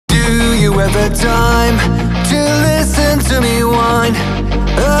have the time to listen to me whine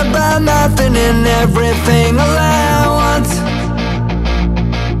about nothing and everything all at once.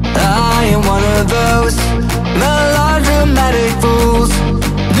 I am one of those melodramatic fools,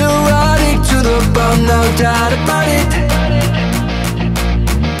 neurotic to the bone, no doubt about it.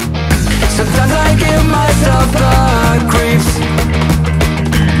 Sometimes I give myself the creeps.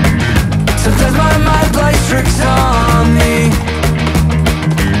 Sometimes my mind plays tricks on me.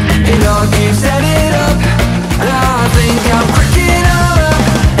 It all keeps adding up. I think I'm cracking up.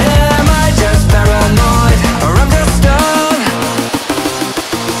 Am I just paranoid, or I'm just stoned?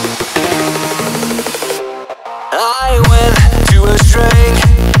 I went to a shrink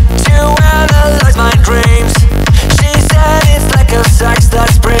to analyze my dreams. She said it's like a sex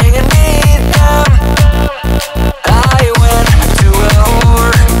that's bringing me down. I went to a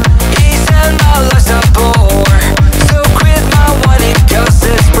whore. He said my life's a bore, so quit my whining 'cause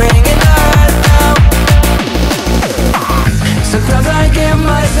it's bringing her down. Sometimes I give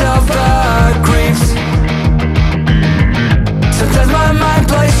myself the creeps. Sometimes my mind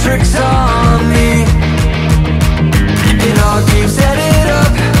plays tricks on me. It all keeps adding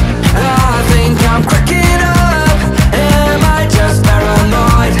up. I think I'm cracking up. Am I just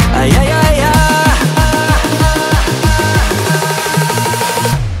paranoid? Yeah, yeah, yeah.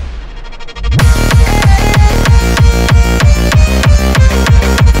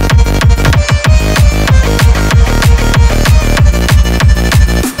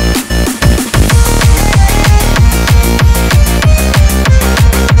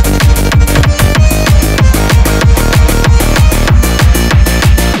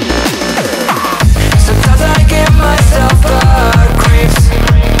 Sometimes I give myself the creeps.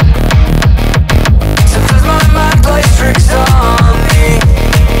 Sometimes my mind plays tricks on me.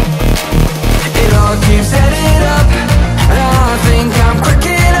 It all keeps adding up. I think I'm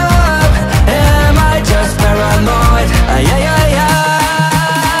cracking up. Am I just paranoid? Yeah, yeah, yeah.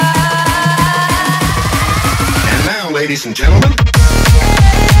 And now, ladies and gentlemen,